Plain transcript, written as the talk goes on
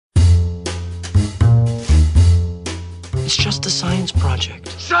It's just a science project.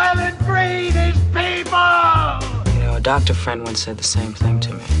 Silent breed is people! You know, a doctor friend once said the same thing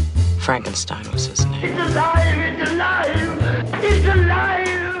to me. Frankenstein was his name. It's alive! It's alive! It's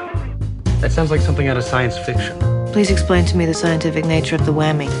alive! That sounds like something out of science fiction. Please explain to me the scientific nature of the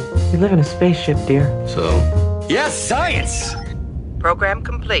whammy. We live in a spaceship, dear. So? Yes, science! Program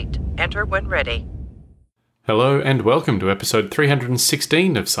complete. Enter when ready. Hello and welcome to episode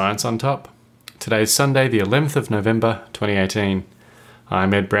 316 of Science on Top. Today is Sunday, the 11th of November, 2018.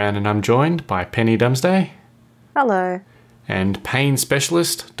 I'm Ed Brown and I'm joined by Penny Dumsday. Hello. And pain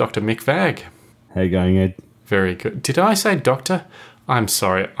specialist, Dr. Mick Vagg. How you going, Ed? Very good. Did I say doctor? I'm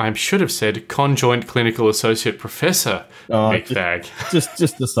sorry, I should have said Conjoint Clinical Associate Professor Mick Vagg.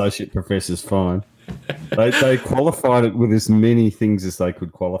 Just Associate Professor's fine. They qualified it with as many things as they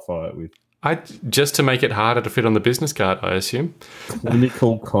could qualify it with. Just to make it harder to fit on the business card, I assume.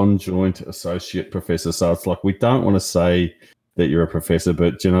 Clinical Conjoint Associate Professor. So it's like, we don't want to say that you're a professor,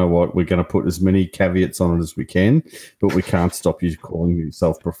 but you know what? We're going to put as many caveats on it as we can, but we can't stop you calling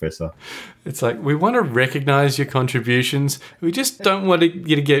yourself professor. It's like, we want to recognise your contributions. We just don't want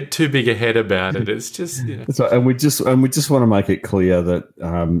you to get too big a head about it. It's just, you know. That's right. And we just want to make it clear that,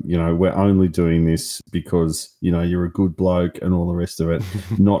 we're only doing this because, you're a good bloke and all the rest of it,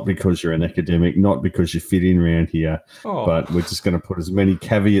 not because you're an academic, not because you fit in around here, but we're just going to put as many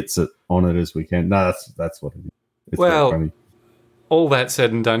caveats on it as we can. No, that's what it is. It's well, funny. All that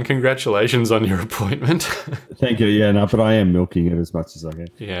said and done, congratulations on your appointment. Thank you. Yeah, no, but I am milking it as much as I can.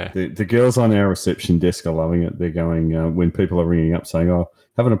 Yeah. The girls on our reception desk are loving it. They're going, when people are ringing up saying, oh,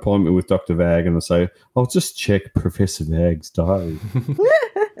 have an appointment with Dr. Vagg, and they say, I'll just check Professor Vagg's diary.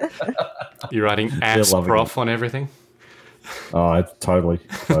 You're writing ass prof on everything? Oh, totally.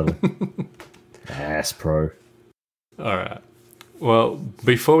 Ass pro. All right. Well,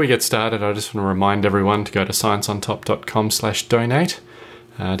 before we get started, I just want to remind everyone to go to scienceontop.com/donate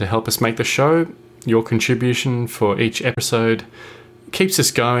to help us make the show. Your contribution for each episode keeps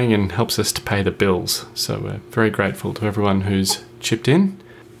us going and helps us to pay the bills. So we're very grateful to everyone who's chipped in.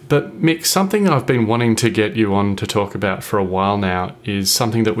 But Mick, something I've been wanting to get you on to talk about for a while now is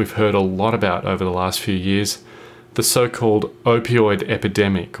something that we've heard a lot about over the last few years, the so-called opioid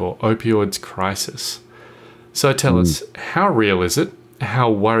epidemic or opioids crisis. So tell us, how real is it?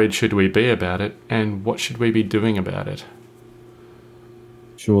 How worried should we be about it? And what should we be doing about it?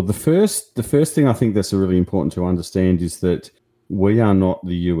 Sure. The first thing I think that's really important to understand is that we are not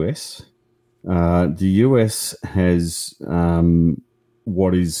the US. The US has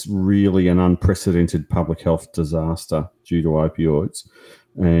what is really an unprecedented public health disaster due to opioids.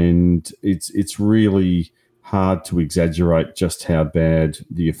 And it's really hard to exaggerate just how bad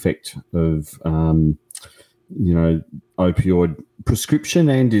the effect of opioid prescription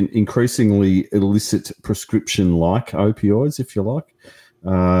and increasingly illicit prescription-like opioids, if you like,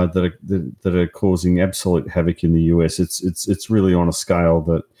 that are causing absolute havoc in the US. It's really on a scale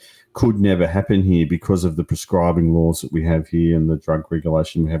that could never happen here because of the prescribing laws that we have here and the drug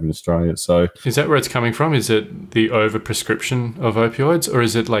regulation we have in Australia. So, is that where it's coming from? Is it the overprescription of opioids, or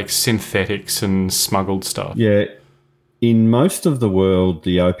is it like synthetics and smuggled stuff? Yeah. In most of the world,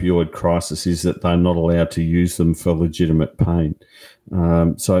 the opioid crisis is that they're not allowed to use them for legitimate pain.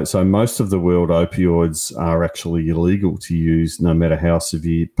 So most of the world, opioids are actually illegal to use no matter how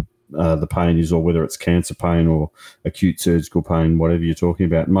severe the pain is, or whether it's cancer pain or acute surgical pain, whatever you're talking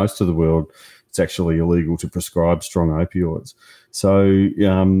about. Most of the world, it's actually illegal to prescribe strong opioids. So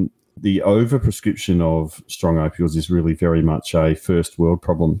the overprescription of strong opioids is really very much a first world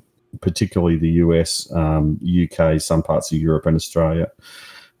problem, particularly the US, UK, some parts of Europe and Australia.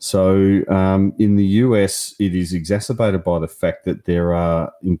 So in the US, it is exacerbated by the fact that there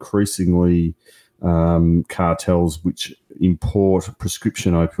are increasingly cartels which import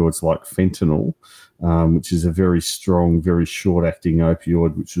prescription opioids like fentanyl, which is a very strong, very short-acting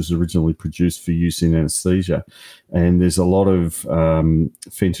opioid, which was originally produced for use in anesthesia. And there's a lot of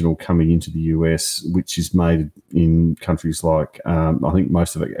fentanyl coming into the US, which is made in countries like, I think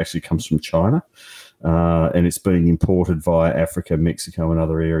most of it actually comes from China, and it's being imported via Africa, Mexico, and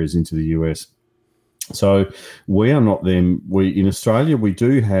other areas into the US. So we are not them. In Australia, we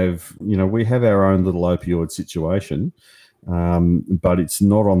do have, we have our own little opioid situation, but it's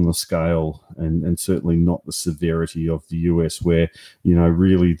not on the scale and certainly not the severity of the US, where,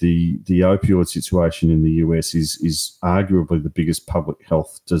 really the opioid situation in the US is arguably the biggest public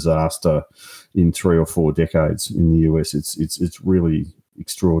health disaster in 3 or 4 decades in the US. It's really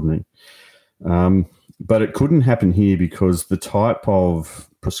extraordinary. But it couldn't happen here because the type of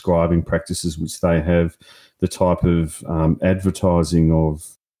prescribing practices which they have, the type of advertising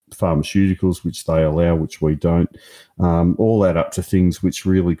of pharmaceuticals, which they allow, which we don't, all add up to things which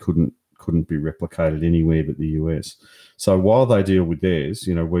really couldn't be replicated anywhere but the US. So while they deal with theirs,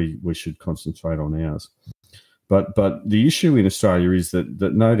 we should concentrate on ours. But the issue in Australia is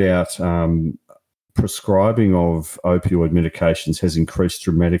that no doubt prescribing of opioid medications has increased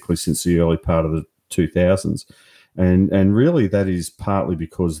dramatically since the early part of the 2000s. And really that is partly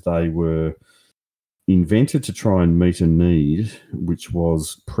because they were invented to try and meet a need which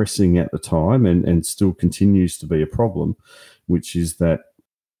was pressing at the time and still continues to be a problem, which is that,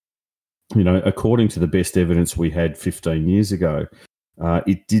 according to the best evidence we had 15 years ago,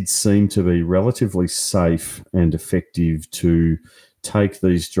 it did seem to be relatively safe and effective to take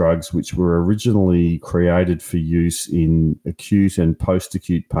these drugs, which were originally created for use in acute and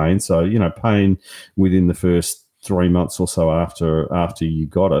post-acute pain. So, pain within the first 3 months or so after you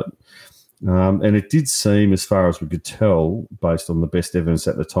got it. And it did seem, as far as we could tell, based on the best evidence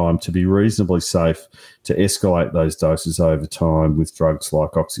at the time, to be reasonably safe to escalate those doses over time with drugs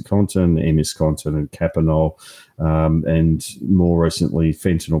like OxyContin, Emiscontin and Kapanol, and more recently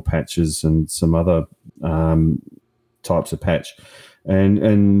fentanyl patches and some other types of patch.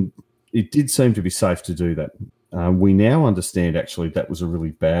 And it did seem to be safe to do that. We now understand actually that was a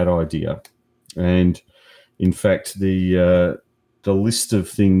really bad idea. And in fact, the list of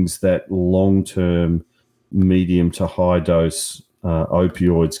things that long-term medium to high dose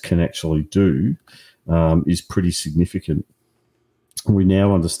opioids can actually do is pretty significant. We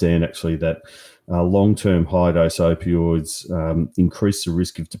now understand actually that long-term high dose opioids increase the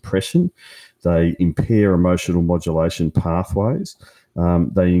risk of depression. They impair emotional modulation pathways.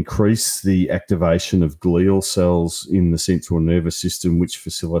 They increase the activation of glial cells in the central nervous system, which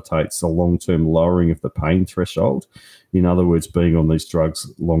facilitates the long-term lowering of the pain threshold. In other words, being on these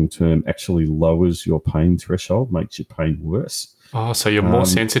drugs long-term actually lowers your pain threshold, makes your pain worse. Oh, so you're more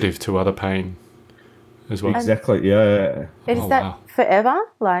sensitive to other pain as well. Exactly, yeah. Is that forever,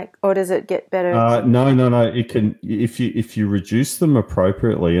 or does it get better? No. It can, if you reduce them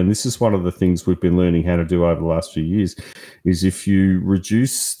appropriately, and this is one of the things we've been learning how to do over the last few years, is if you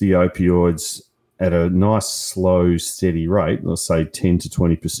reduce the opioids at a nice, slow, steady rate, let's say 10 to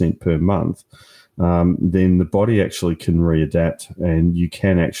 20% per month, then the body actually can readapt, and you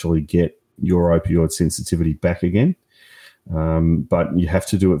can actually get your opioid sensitivity back again. But you have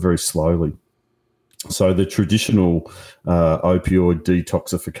to do it very slowly. So the traditional opioid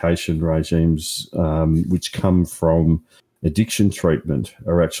detoxification regimes, which come from addiction treatment,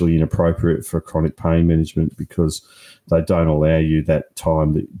 are actually inappropriate for chronic pain management because they don't allow you that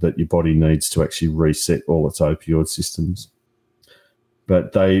time that your body needs to actually reset all its opioid systems.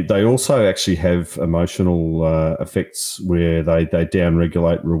 But they also actually have emotional effects where they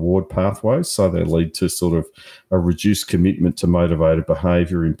downregulate reward pathways, so they lead to sort of a reduced commitment to motivated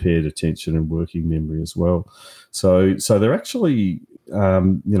behaviour, impaired attention and working memory as well. So they're actually,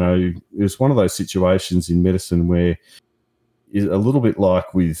 it's one of those situations in medicine where a little bit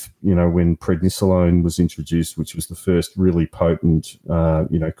like with, when prednisolone was introduced, which was the first really potent,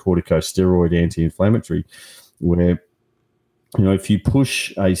 corticosteroid anti-inflammatory, where if you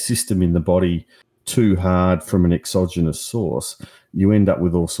push a system in the body too hard from an exogenous source, you end up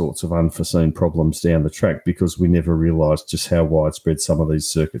with all sorts of unforeseen problems down the track because we never realised just how widespread some of these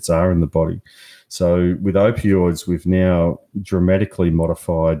circuits are in the body. So with opioids, we've now dramatically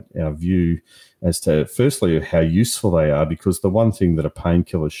modified our view as to, firstly, how useful they are, because the one thing that a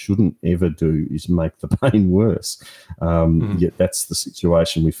painkiller shouldn't ever do is make the pain worse. Yet that's the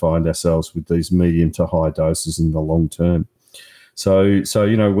situation we find ourselves with these medium to high doses in the long term. So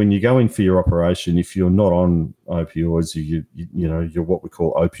when you go in for your operation, if you're not on opioids, you're what we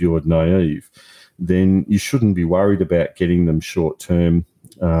call opioid naive, then you shouldn't be worried about getting them short term,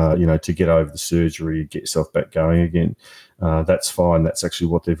 to get over the surgery and get yourself back going again. That's fine. That's actually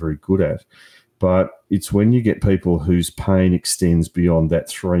what they're very good at. But it's when you get people whose pain extends beyond that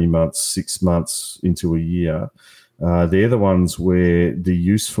 3 months, 6 months into a year, they're the ones where the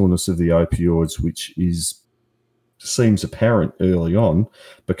usefulness of the opioids, which seems apparent early on,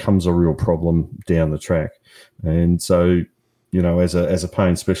 becomes a real problem down the track. And so, as a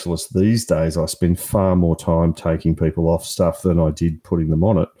pain specialist these days, I spend far more time taking people off stuff than I did putting them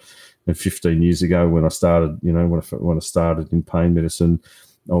on it. And 15 years ago when I started, when I started in pain medicine,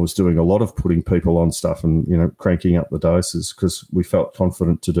 I was doing a lot of putting people on stuff and, cranking up the doses because we felt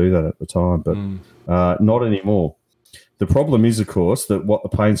confident to do that at the time, but not anymore. The problem is, of course, that what the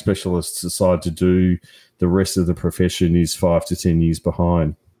pain specialists decide to do, the rest of the profession is 5 to 10 years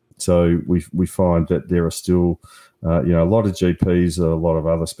behind. So we find that there are still, a lot of GPs, a lot of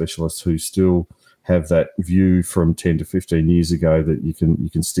other specialists who still have that view from 10 to 15 years ago that you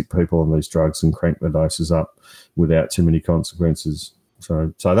can stick people on these drugs and crank the doses up without too many consequences.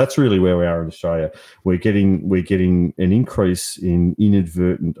 So that's really where we are in Australia. We're getting an increase in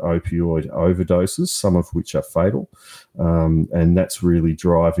inadvertent opioid overdoses, some of which are fatal, and that's really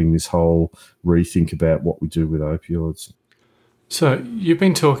driving this whole rethink about what we do with opioids. So you've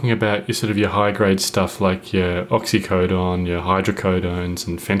been talking about your high grade stuff like your oxycodone, your hydrocodones,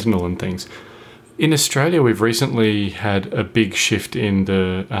 and fentanyl and things. In Australia, we've recently had a big shift in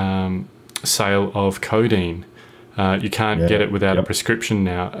the sale of codeine. You can't get it without a prescription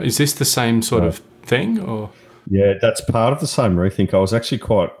now. Is this the same sort of thing, or? Yeah, that's part of the same rethink. I was actually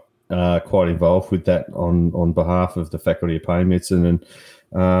quite involved with that on behalf of the Faculty of Pain Medicine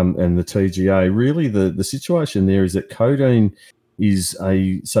and the TGA. Really, the situation there is that codeine is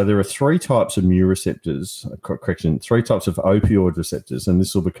so there are three types of mu receptors. Three types of opioid receptors, and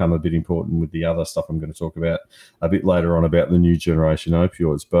this will become a bit important with the other stuff I'm going to talk about a bit later on about the new generation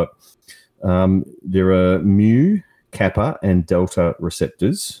opioids. But there are mu, kappa, and delta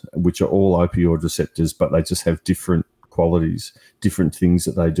receptors, which are all opioid receptors, but they just have different qualities, different things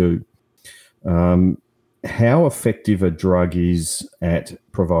that they do. How effective a drug is at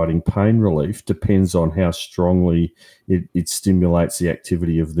providing pain relief depends on how strongly it stimulates the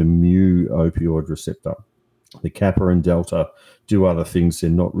activity of the mu opioid receptor. The kappa and delta do other things.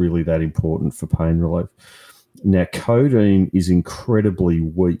 They're not really that important for pain relief. Now, codeine is incredibly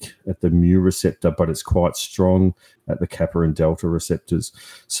weak at the mu receptor, but it's quite strong at the kappa and delta receptors.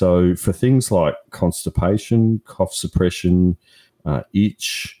 So for things like constipation, cough suppression,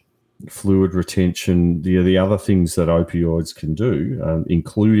 itch, fluid retention, the other things that opioids can do,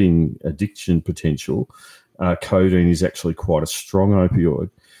 including addiction potential, codeine is actually quite a strong opioid.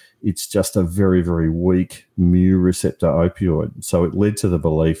 It's just a very, very weak mu receptor opioid. So it led to the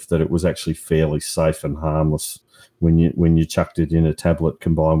belief that it was actually fairly safe and harmless when you chucked it in a tablet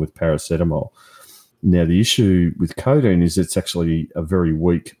combined with paracetamol. Now, the issue with codeine is it's actually a very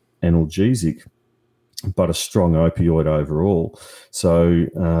weak analgesic, but a strong opioid overall. So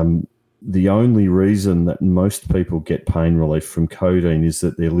the only reason that most people get pain relief from codeine is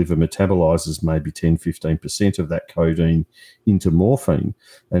that their liver metabolizes maybe 10-15% of that codeine into morphine,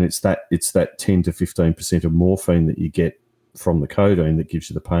 and it's that 10 to 15% of morphine that you get from the codeine that gives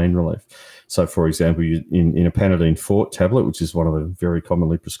you the pain relief. So, for example, in a Panadeine Forte tablet, which is one of the very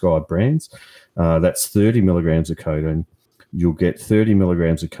commonly prescribed brands, that's 30 milligrams of codeine. You'll get 30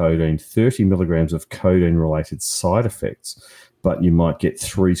 milligrams of codeine, 30 milligrams of codeine-related side effects, but you might get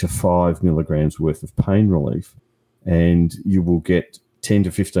 3 to 5 milligrams worth of pain relief, and you will get 10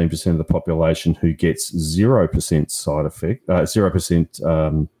 to 15% of the population who gets 0% side effect,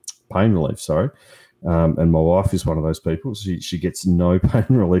 0% pain relief. Sorry, and my wife is one of those people. She gets no pain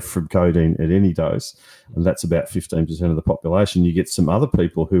relief from codeine at any dose, and that's about 15% of the population. You get some other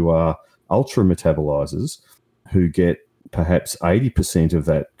people who are ultra metabolizers who get perhaps 80% of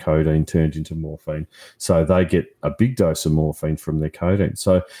that codeine turned into morphine. So they get a big dose of morphine from their codeine.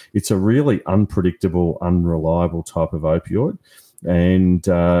 So it's a really unpredictable, unreliable type of opioid. And,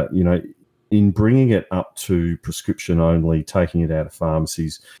 in bringing it up to prescription only, taking it out of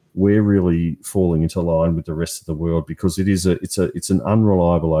pharmacies, we're really falling into line with the rest of the world because it's an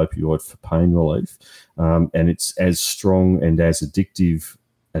unreliable opioid for pain relief. And it's as strong and as addictive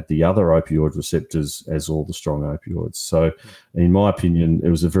at the other opioid receptors as all the strong opioids. So in my opinion, it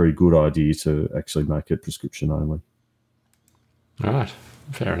was a very good idea to actually make it prescription only. All right,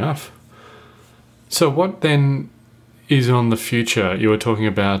 fair enough. So what then is on the future? You were talking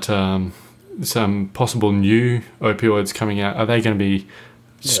about some possible new opioids coming out. Are they going to be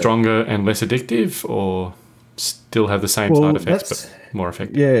stronger and less addictive, or still have the same side effects but more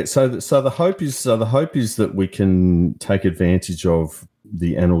effective? Yeah, so the hope is that we can take advantage of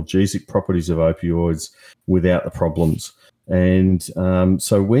the analgesic properties of opioids without the problems. And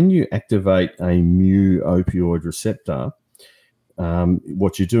so when you activate a mu opioid receptor,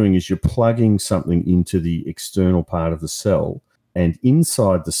 what you're doing is you're plugging something into the external part of the cell, and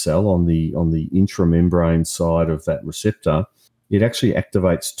inside the cell on the intramembrane side of that receptor, it actually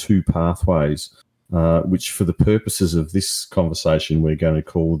activates two pathways, which for the purposes of this conversation, we're going to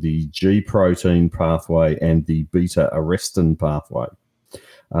call the G protein pathway and the beta-arrestin pathway.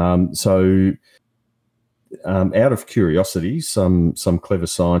 Out of curiosity, some clever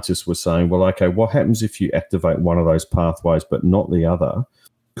scientists were saying, well, okay, what happens if you activate one of those pathways but not the other?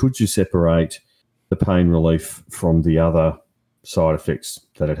 Could you separate the pain relief from the other side effects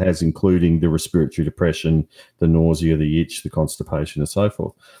that it has, including the respiratory depression, the nausea, the itch, the constipation, and so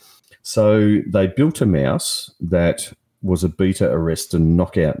forth? So they built a mouse that was a beta-arrestin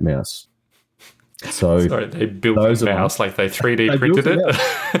knockout mouse. So sorry, they built a mouse like they 3D printed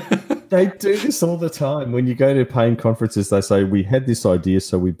it. They do this all the time. When you go to pain conferences, they say, we had this idea,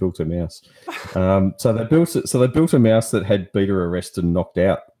 so we built a mouse. So they built a mouse that had beta arrest and knocked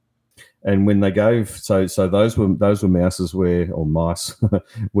out. And when they gave, so those were mice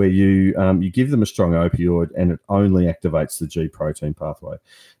where you give them a strong opioid and it only activates the G protein pathway.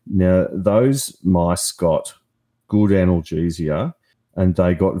 Now those mice got good analgesia, and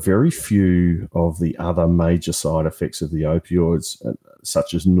they got very few of the other major side effects of the opioids,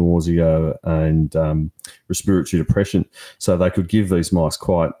 such as nausea and respiratory depression. So they could give these mice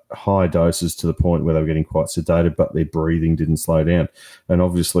quite high doses to the point where they were getting quite sedated, but their breathing didn't slow down. And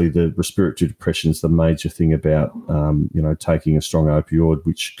obviously the respiratory depression is the major thing about, taking a strong opioid,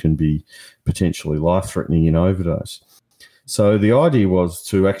 which can be potentially life-threatening in overdose. So the idea was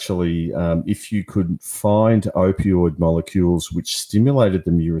to actually, if you could find opioid molecules which stimulated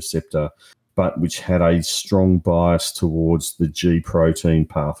the mu receptor, but which had a strong bias towards the G protein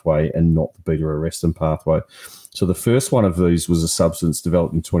pathway and not the beta-arrestin pathway. So the first one of these was a substance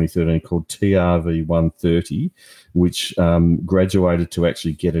developed in 2013 called TRV-130, which graduated to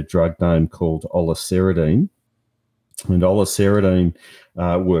actually get a drug name called oliceridine. And oliceridine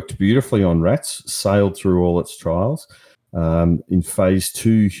worked beautifully on rats, sailed through all its trials. In phase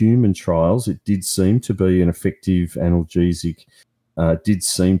 2 human trials, it did seem to be an effective analgesic, did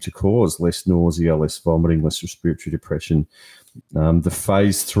seem to cause less nausea, less vomiting, less respiratory depression. The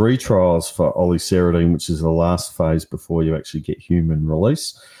phase 3 trials for oliceridine, which is the last phase before you actually get human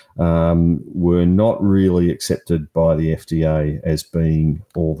release, were not really accepted by the FDA as being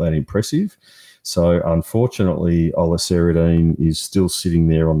all that impressive. So unfortunately, oliceridine is still sitting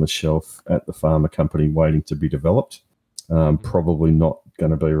there on the shelf at the pharma company waiting to be developed. Probably not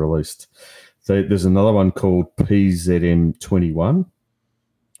going to be released. There's another one called PZM21,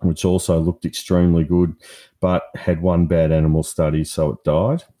 which also looked extremely good, but had one bad animal study, so it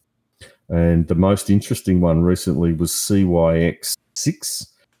died. And the most interesting one recently was CYX6,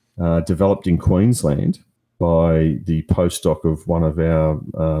 developed in Queensland by the postdoc of one of our,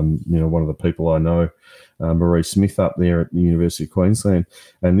 one of the people I know, Marie Smith up there at the University of Queensland.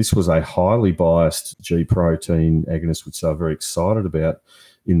 And this was a highly biased G protein agonist, which they're very excited about.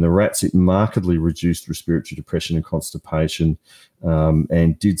 In the rats, it markedly reduced respiratory depression and constipation,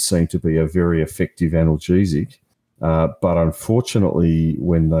 and did seem to be a very effective analgesic. But unfortunately,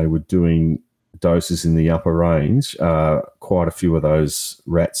 when they were doing doses in the upper range, quite a few of those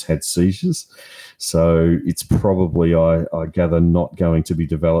rats had seizures. So it's probably, I gather, not going to be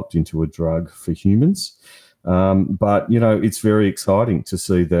developed into a drug for humans. But, it's very exciting to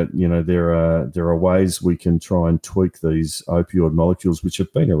see that, there are ways we can try and tweak these opioid molecules, which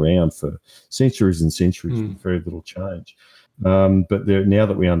have been around for centuries and centuries with very little change. But now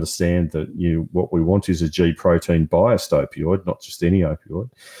that we understand that what we want is a G protein biased opioid, not just any opioid,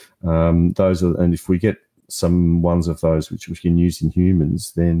 and if we get some ones of those which we can use in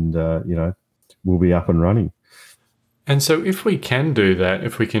humans, then we'll be up and running. And so if we can do that,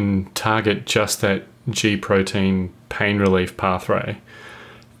 if we can target just that G protein pain relief pathway,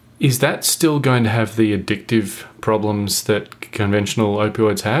 is that still going to have the addictive problems that conventional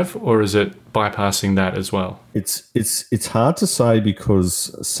opioids have, or is it bypassing that as well? It's hard to say,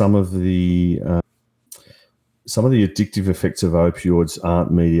 because some of the addictive effects of opioids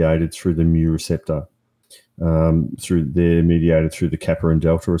aren't mediated through the mu receptor. They're mediated through the kappa and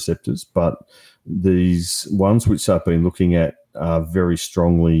delta receptors, but these ones which I've been looking at are very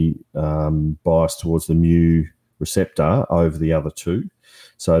strongly biased towards the mu receptor over the other two.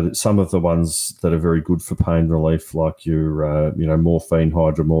 So that some of the ones that are very good for pain relief, like your morphine,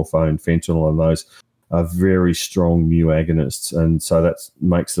 hydromorphone, fentanyl, and those are very strong mu agonists, and so that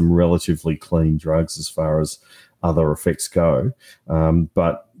makes them relatively clean drugs as far as other effects go.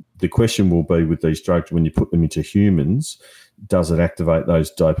 But the question will be with these drugs, when you put them into humans, does it activate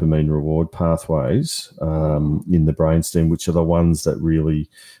those dopamine reward pathways in the brainstem, which are the ones that really,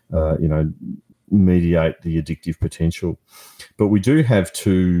 mediate the addictive potential? But we do have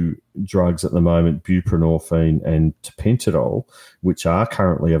two drugs at the moment, buprenorphine and tapentadol, which are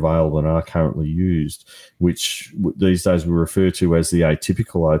currently available and are currently used, which these days we refer to as the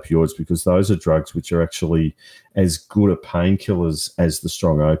atypical opioids, because those are drugs which are actually as good at painkillers as the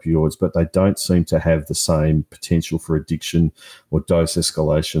strong opioids, but they don't seem to have the same potential for addiction or dose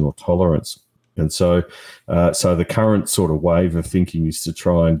escalation or tolerance. And so the current sort of wave of thinking is to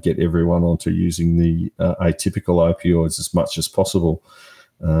try and get everyone onto using the atypical opioids as much as possible,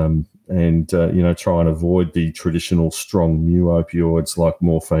 and try and avoid the traditional strong mu opioids like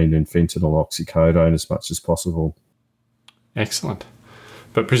morphine and fentanyl, oxycodone as much as possible. Excellent.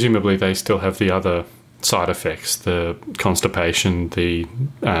 But presumably they still have the other side effects, the constipation, the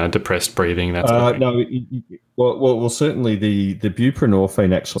depressed breathing, that sort of thing. No, well, certainly the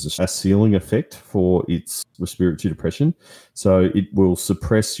buprenorphine actually has a ceiling effect for its respiratory depression. So it will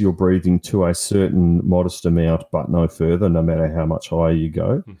suppress your breathing to a certain modest amount, but no further, no matter how much higher you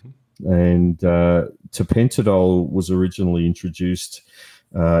go. Mm-hmm. And tapentadol was originally introduced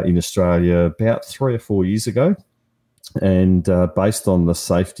in Australia about 3 or 4 years ago. And based on the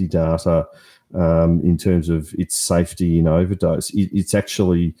safety data, in terms of its safety in overdose, it's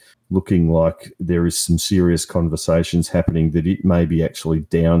actually looking like there is some serious conversations happening that it may be actually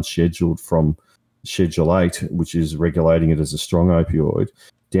down scheduled from Schedule 8, which is regulating it as a strong opioid,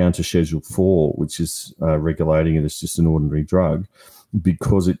 down to Schedule 4, which is regulating it as just an ordinary drug,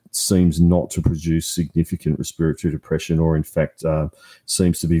 because it seems not to produce significant respiratory depression, or in fact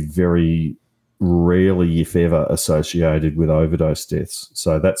seems to be very rarely, if ever, associated with overdose deaths.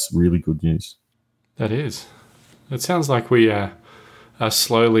 So that's really good news. That is. It sounds like we are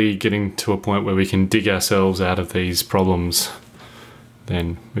slowly getting to a point where we can dig ourselves out of these problems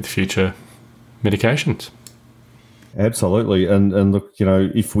then with future medications. Absolutely. And look,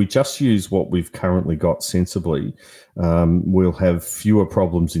 if we just use what we've currently got sensibly, we'll have fewer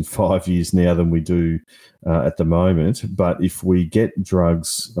problems in 5 years now than we do at the moment. But if we get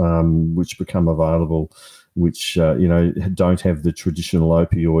drugs which become available, which don't have the traditional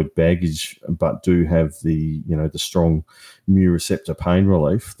opioid baggage, but do have the the strong mu receptor pain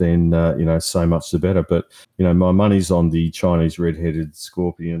relief, then so much the better. But my money's on the Chinese red-headed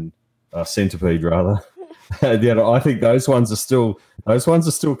scorpion, centipede rather. I think those ones are still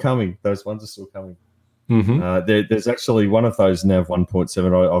coming. Mm-hmm. There's actually one of those NaV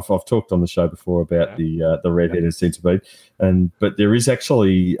 1.7. I've talked on the show before about the red-headed centipede, but there is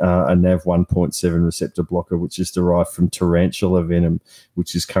actually a NaV 1.7 receptor blocker which is derived from tarantula venom,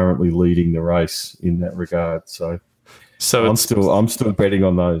 which is currently leading the race in that regard. So I'm still betting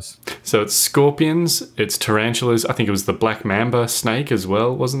on those. So it's scorpions, it's tarantulas. I think it was the black mamba snake as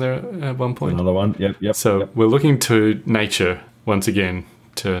well, wasn't there at one point? Another one. Yep. So we're looking to nature once again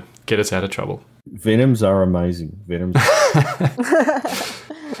to get us out of trouble. Venoms are amazing.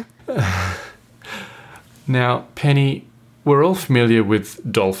 Now, Penny, we're all familiar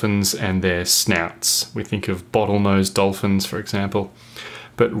with dolphins and their snouts. We think of bottlenose dolphins, for example.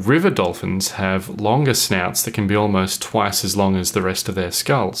 But river dolphins have longer snouts that can be almost twice as long as the rest of their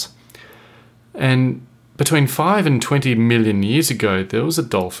skulls. And between 5 and 20 million years ago, there was a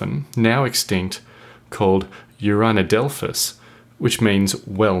dolphin, now extinct, called Uranodelphis, which means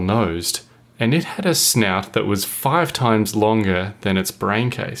well-nosed. And it had a snout that was 5 times longer than its brain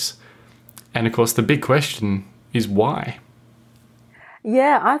case. And of course, the big question is why?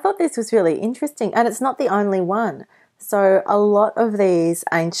 Yeah, I thought this was really interesting. And it's not the only one. So a lot of these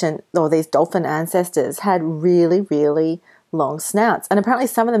these dolphin ancestors had really, really long snouts. And apparently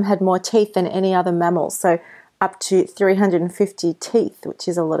some of them had more teeth than any other mammal. So up to 350 teeth, which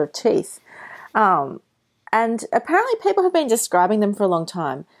is a lot of teeth. And apparently people have been describing them for a long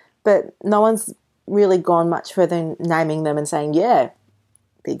time, but no one's really gone much further than naming them and saying, yeah,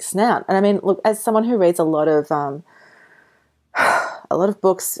 big snout. And I mean, look, as someone who reads a lot of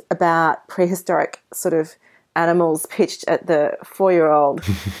books about prehistoric sort of animals pitched at the 4-year-old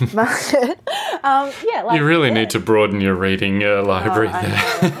market. You really need to broaden your reading library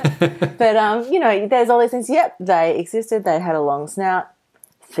there. But, there's all these things. Yep, they existed. They had a long snout.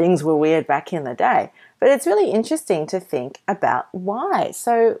 Things were weird back in the day. But it's really interesting to think about why.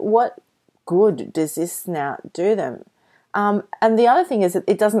 So what good does this snout do them? And the other thing is that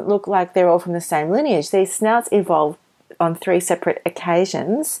it doesn't look like they're all from the same lineage. These snouts evolved on 3 separate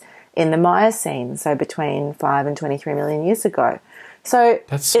occasions in the Miocene, so between 5 and 23 million years ago. So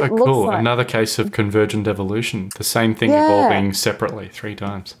that's so cool. Like another case of convergent evolution. The same thing evolving separately 3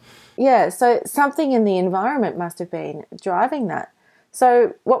 times. Yeah, so something in the environment must have been driving that.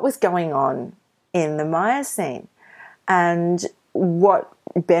 So what was going on in the Miocene, and what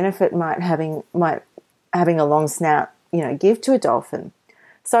benefit might having a long snout, give to a dolphin?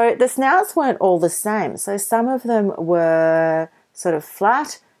 So the snouts weren't all the same. So some of them were sort of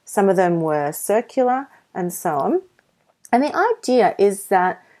flat, some of them were circular, and so on. And the idea is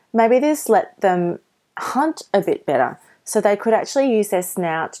that maybe this let them hunt a bit better. So they could actually use their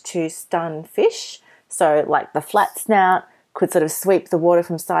snout to stun fish. So like the flat snout could sort of sweep the water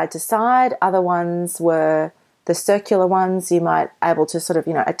from side to side. Other ones were the circular ones. You might able to sort of,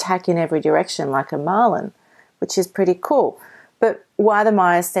 attack in every direction like a marlin, which is pretty cool. But why the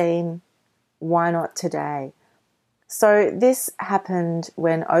Miocene? Why not today? So this happened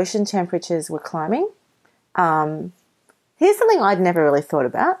when ocean temperatures were climbing. here's something I'd never really thought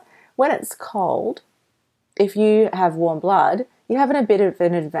about. When it's cold, if you have warm blood, you have a bit of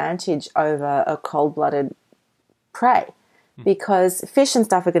an advantage over a cold-blooded prey because fish and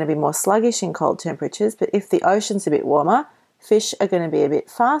stuff are going to be more sluggish in cold temperatures, but if the ocean's a bit warmer, fish are going to be a bit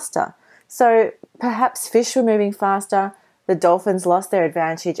faster. So perhaps fish were moving faster, the dolphins lost their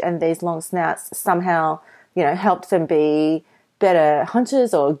advantage, and these long snouts somehow, helped them be better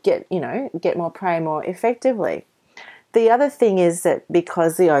hunters or get more prey more effectively. The other thing is that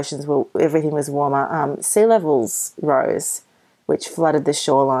because the oceans everything was warmer, sea levels rose, which flooded the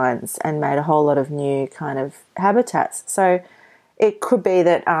shorelines and made a whole lot of new kind of habitats. So it could be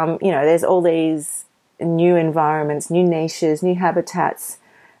that, there's all these new environments, new niches, new habitats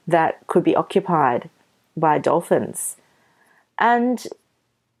that could be occupied by dolphins. And,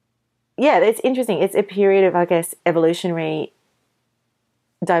 yeah, it's interesting. It's a period of, I guess, evolutionary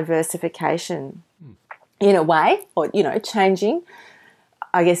diversification in a way, or, changing.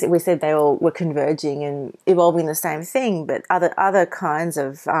 I guess we said they all were converging and evolving the same thing, but other kinds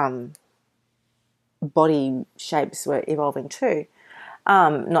of body shapes were evolving too,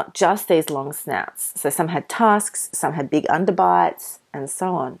 not just these long snouts. So some had tusks, some had big underbites, and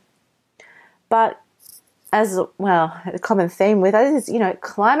so on. But as well, the common theme with it is,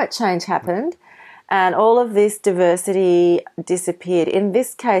 climate change happened and all of this diversity disappeared. In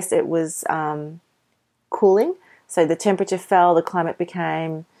this case, it was cooling. So the temperature fell, the climate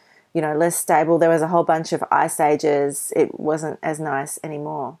became, less stable. There was a whole bunch of ice ages. It wasn't as nice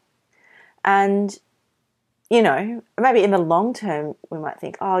anymore. And, maybe in the long term, we might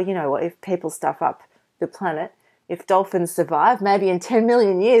think, if people stuff up the planet, if dolphins survive, maybe in 10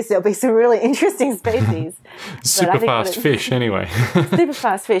 million years, there'll be some really interesting species. Super fast fish, anyway. Super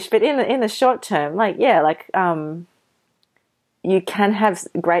fast fish. But in the short term, you can have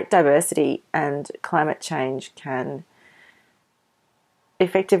great diversity, and climate change can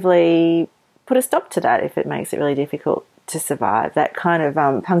effectively put a stop to that if it makes it really difficult to survive. That kind of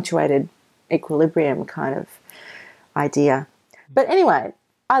punctuated equilibrium kind of idea. But anyway,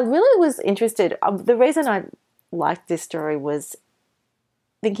 I really was interested. The reason I liked this story was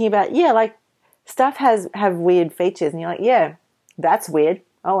thinking about, stuff have weird features, and you're like, yeah, that's weird.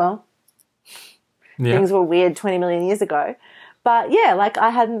 Oh, well. Yeah. Things were weird 20 million years ago. But, yeah, I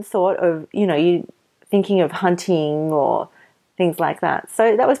hadn't thought of, you thinking of hunting or things like that.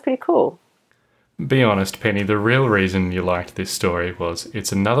 So that was pretty cool. Be honest, Penny, the real reason you liked this story was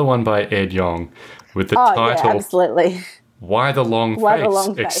it's another one by Ed Yong with the title, yeah, absolutely. Why the Long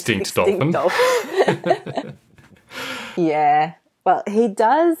Face, Extinct Dolphin. Yeah. Well, he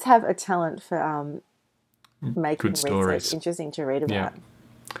does have a talent for making good stories. Research interesting to read about.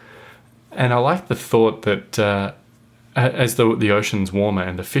 Yeah. And I like the thought that as the ocean's warmer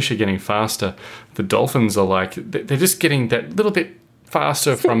and the fish are getting faster, the dolphins are they're just getting that little bit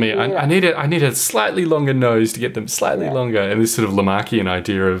faster from me. I need a slightly longer nose to get them slightly longer, and this sort of Lamarckian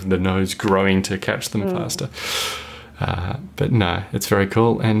idea of the nose growing to catch them faster. But no, it's very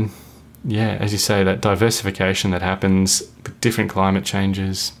cool. And yeah, as you say, that diversification that happens with different climate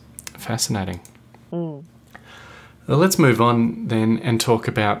changes, fascinating. Well, let's move on then and talk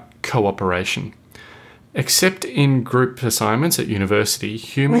about cooperation. Except in group assignments at university,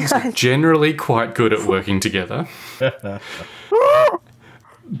 humans are generally quite good at working together.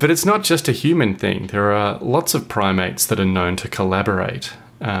 But it's not just a human thing. There are lots of primates that are known to collaborate,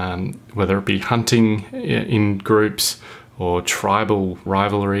 whether it be hunting in groups or tribal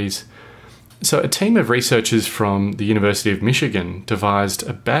rivalries. So a team of researchers from the University of Michigan devised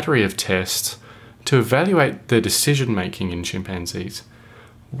a battery of tests to evaluate the decision-making in chimpanzees.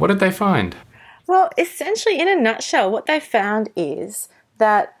 What did they find? Well, essentially, in a nutshell, what they found is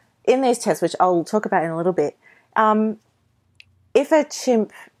that in these tests, which I'll talk about in a little bit, if a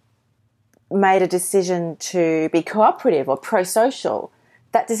chimp made a decision to be cooperative or pro-social,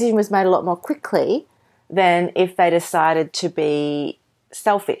 that decision was made a lot more quickly than if they decided to be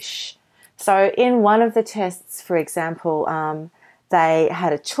selfish. So in one of the tests, for example, they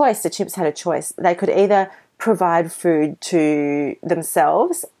had a choice, the chimps had a choice. They could either provide food to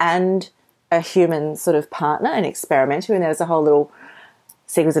themselves and a human sort of partner, an experimenter, and there was a whole little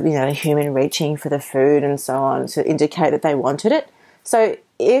sequence of, a human reaching for the food and so on to indicate that they wanted it. So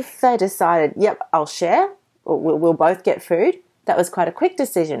if they decided, yep, I'll share, or we'll both get food, that was quite a quick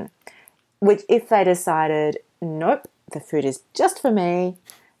decision. Which if they decided, nope, the food is just for me,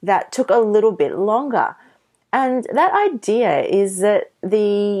 that took a little bit longer. And that idea is that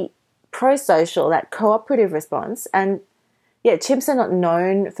the pro-social, that cooperative response, and yeah, chimps are not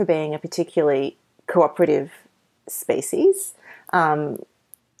known for being a particularly cooperative species.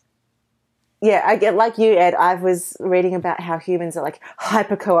 yeah, I get like you, Ed. I was reading about how humans are like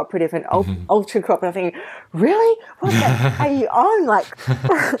hyper cooperative and ultra cooperative. I'm thinking, really? What the are you on? Like,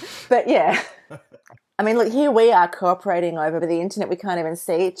 but yeah. I mean, look, here we are cooperating over the internet. We can't even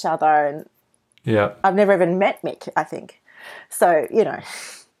see each other, and Yeah. I've never even met Mick, I think. So, you know,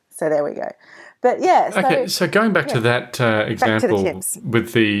 so there we go. But yeah. Okay, so going back to that example chimps.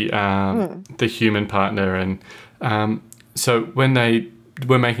 with the human partner, and so when they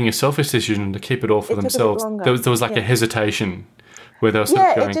were making a selfish decision to keep it all for themselves, there was like a hesitation where they were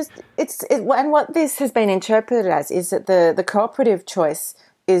sort of going... and what this has been interpreted as is that the cooperative choice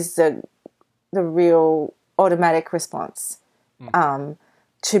is the real automatic response.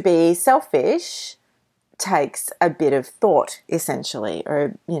 To be selfish takes a bit of thought, essentially,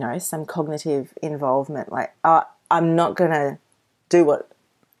 or, you know, some cognitive involvement. Like, I'm not going to do what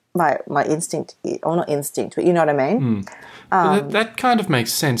my instinct is, or not instinct, but you know what I mean? That kind of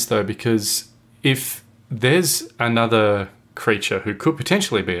makes sense, though, because if there's another creature who could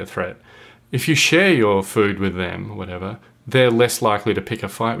potentially be a threat, if you share your food with them or whatever, they're less likely to pick a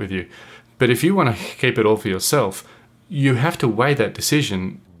fight with you. But if you want to keep it all for yourself, you have to weigh that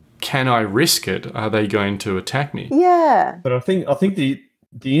decision. Can I risk it? Are they going to attack me? Yeah. But I think the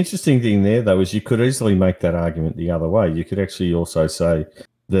interesting thing there, though, is you could easily make that argument the other way. You could actually also say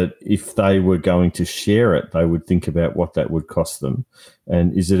that if they were going to share it, they would think about what that would cost them.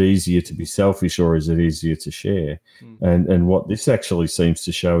 And is it easier to be selfish or is it easier to share? And what this actually seems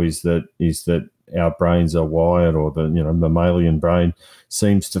to show is that our brains are wired, or the mammalian brain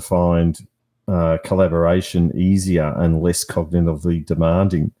seems to find collaboration easier and less cognitively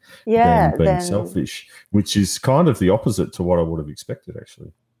demanding than being selfish, which is kind of the opposite to what I would have expected,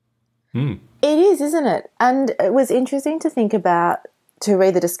 actually. It is, isn't it? And it was interesting to think about, to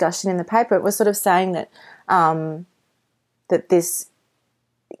read the discussion in the paper. It was sort of saying that that this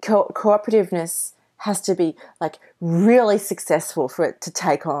cooperativeness has to be like really successful for it to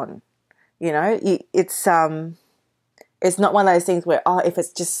take on. You know, it's not one of those things where, if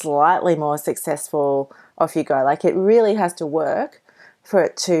it's just slightly more successful, off you go. Like, it really has to work for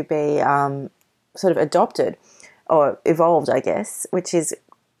it to be sort of adopted or evolved, I guess, which is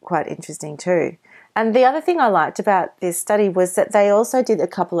quite interesting too. And the other thing I liked about this study was that they also did a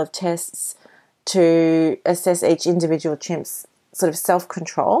couple of tests to assess each individual chimp's sort of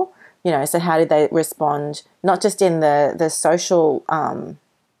self-control. You know, so how did they respond, not just in the social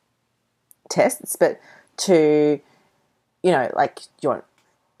tests, but to, you know, like, do you want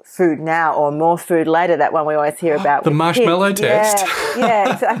food now or more food later? That one we always hear about. The marshmallow test.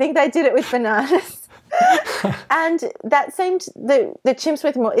 Yeah. So I think they did it with bananas. And that seemed, the chimps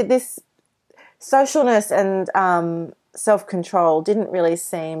with more, this socialness and self-control didn't really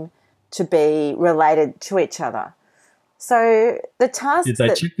seem to be related to each other. So the task... Did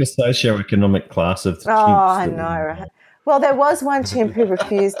they check the socioeconomic class of the chimps? Oh, I know, right? Well, there was one chimp who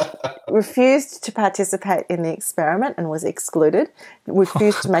refused to participate in the experiment and was excluded,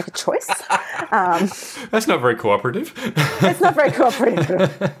 refused to make a choice. That's not very cooperative. It's not very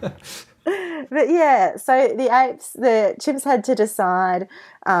cooperative. But yeah, so the chimps had to decide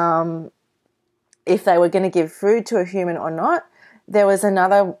if they were going to give food to a human or not. There was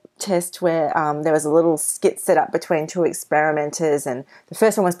another test where there was a little skit set up between two experimenters, and the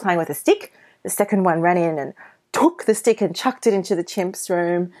first one was playing with a stick. The second one ran in and took the stick and chucked it into the chimp's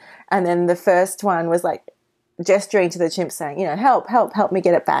room. And then the first one was like gesturing to the chimp saying, you know, help me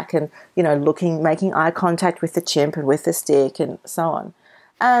get it back. And, you know, making eye contact with the chimp and with the stick and so on.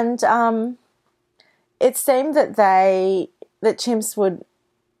 And it seemed that chimps would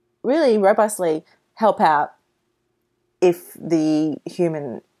really robustly help out if the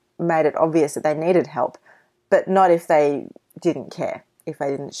human made it obvious that they needed help, but not if they didn't care, if they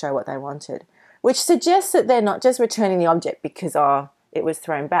didn't show what they wanted, which suggests that they're not just returning the object because, it was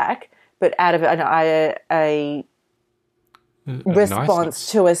thrown back, but out of a response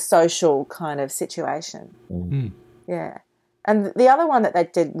niceness to a social kind of situation. Yeah. And the other one that they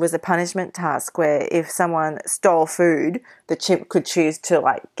did was a punishment task where if someone stole food, the chimp could choose to,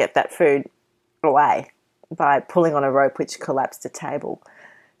 like, get that food away by pulling on a rope which collapsed a table.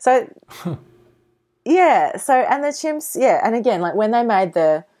 So, yeah. So, and the chimps, yeah. And again, like, when they made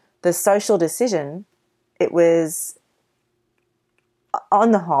the social decision, it was,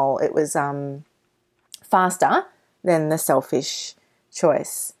 on the whole, it was faster than the selfish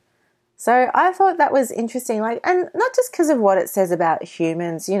choice. So I thought that was interesting, like, and not just because of what it says about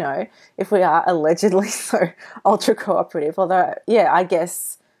humans, you know, if we are allegedly so ultra cooperative, although, yeah, I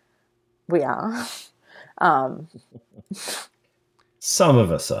guess we are. Some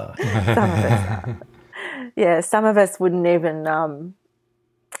of us are. Some of us are. Yeah, some of us wouldn't even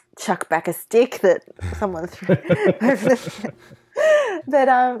chuck back a stick that someone threw over the. But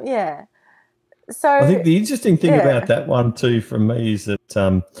yeah. So I think the interesting thing about that one too, from me, is that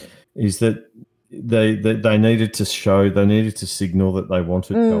they needed to signal that they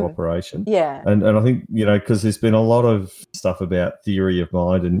wanted cooperation. Yeah. And I think, because there's been a lot of stuff about theory of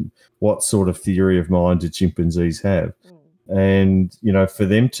mind and what sort of theory of mind do chimpanzees have. And, for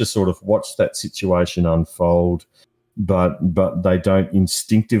them to sort of watch that situation unfold, but they don't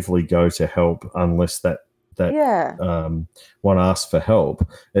instinctively go to help unless that one asks for help,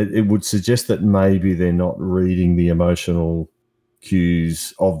 it would suggest that maybe they're not reading the emotional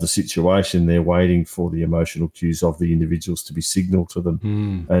cues of the situation. They're waiting for the emotional cues of the individuals to be signaled to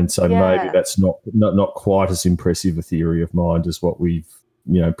them. And so maybe that's not quite as impressive a theory of mind as what we've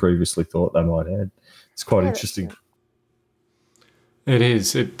previously thought they might have. It's quite interesting. It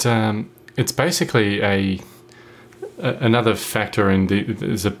is. It's basically another factor in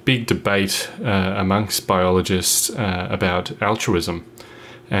there's a big debate amongst biologists about altruism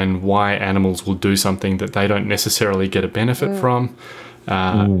and why animals will do something that they don't necessarily get a benefit from.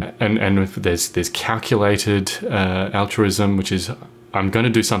 And there's calculated altruism, which is I'm going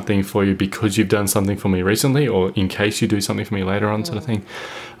to do something for you because you've done something for me recently, or in case you do something for me later on, sort of thing.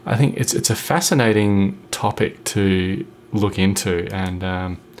 I think it's a fascinating topic to look into,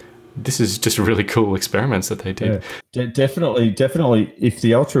 and this is just really cool experiments that they did. Yeah, definitely. If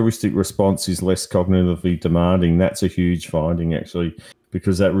the altruistic response is less cognitively demanding, that's a huge finding, actually,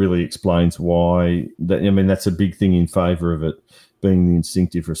 because that really explains why. That's a big thing in favour of it being the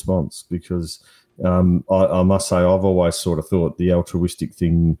instinctive response. Because I must say, I've always sort of thought the altruistic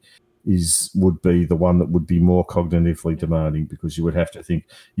thing would be the one that would be more cognitively demanding, because you would have to think,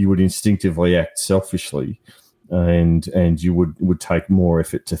 you would instinctively act selfishly. And you would take more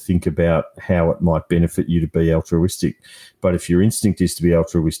effort to think about how it might benefit you to be altruistic. But if your instinct is to be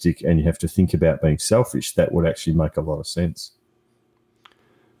altruistic and you have to think about being selfish, that would actually make a lot of sense.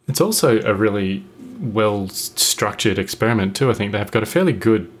 It's also a really well-structured experiment too. I think they've got a fairly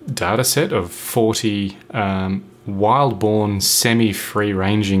good data set of 40 wild-born,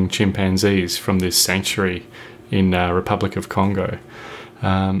 semi-free-ranging chimpanzees from this sanctuary in Republic of Congo,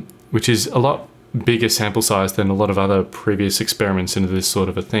 which is a lot bigger sample size than a lot of other previous experiments into this sort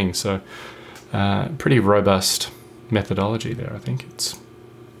of a thing. So pretty robust methodology there, I think. It's,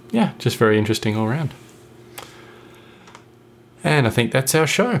 just very interesting all around. And I think that's our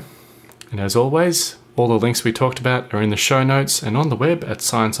show. And as always, all the links we talked about are in the show notes and on the web at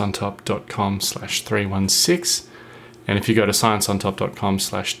scienceontop.com/316. And if you go to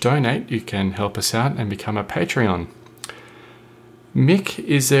scienceontop.com/donate, you can help us out and become a Patreon. Mick,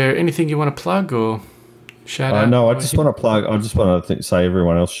 is there anything you want to plug or shout out? No, I just want to plug. I just want to say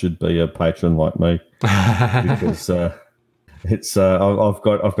everyone else should be a patron like me, because it's. I've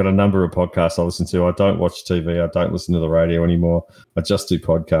got a number of podcasts I listen to. I don't watch TV. I don't listen to the radio anymore. I just do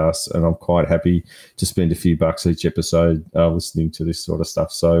podcasts, and I'm quite happy to spend a few bucks each episode listening to this sort of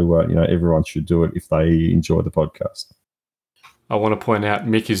stuff. So everyone should do it if they enjoy the podcast. I want to point out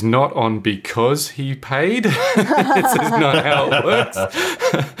Mick is not on because he paid. This is not how it works.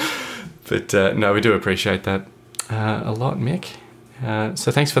 But no, we do appreciate that a lot, Mick.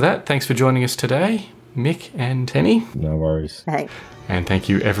 So thanks for that. Thanks for joining us today, Mick and Tenny. No worries. Thanks. And thank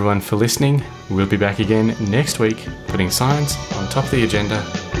you everyone for listening. We'll be back again next week, putting science on top of the agenda.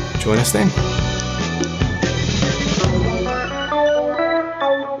 Join us then.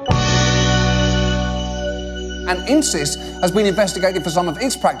 And INSYS has been investigated for some of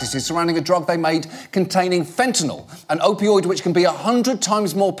its practices surrounding a drug they made containing fentanyl, an opioid which can be 100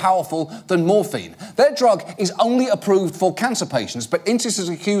 times more powerful than morphine. Their drug is only approved for cancer patients, but INSYS is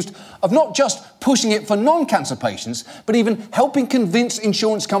accused of not just pushing it for non-cancer patients, but even helping convince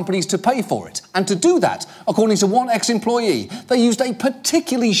insurance companies to pay for it. And to do that, according to one ex-employee, they used a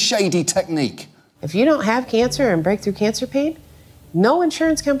particularly shady technique. If you don't have cancer and breakthrough cancer pain, no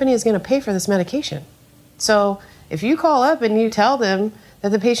insurance company is going to pay for this medication. So if you call up and you tell them that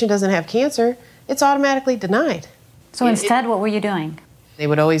the patient doesn't have cancer, it's automatically denied. So instead, what were you doing? They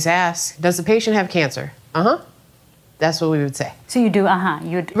would always ask, does the patient have cancer? Uh-huh. That's what we would say. So you do uh-huh.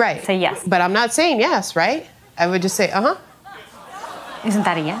 You'd say yes. But I'm not saying yes, right? I would just say uh-huh. Isn't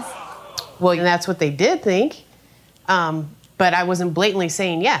that a yes? Well, that's what they did think. But I wasn't blatantly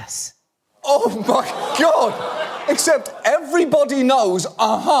saying yes. Oh, my God! Except everybody knows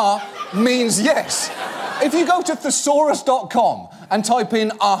uh-huh means yes. If you go to thesaurus.com and type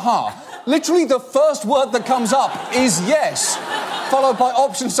in aha, literally the first word that comes up is yes, followed by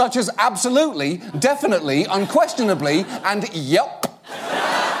options such as absolutely, definitely, unquestionably, and yep.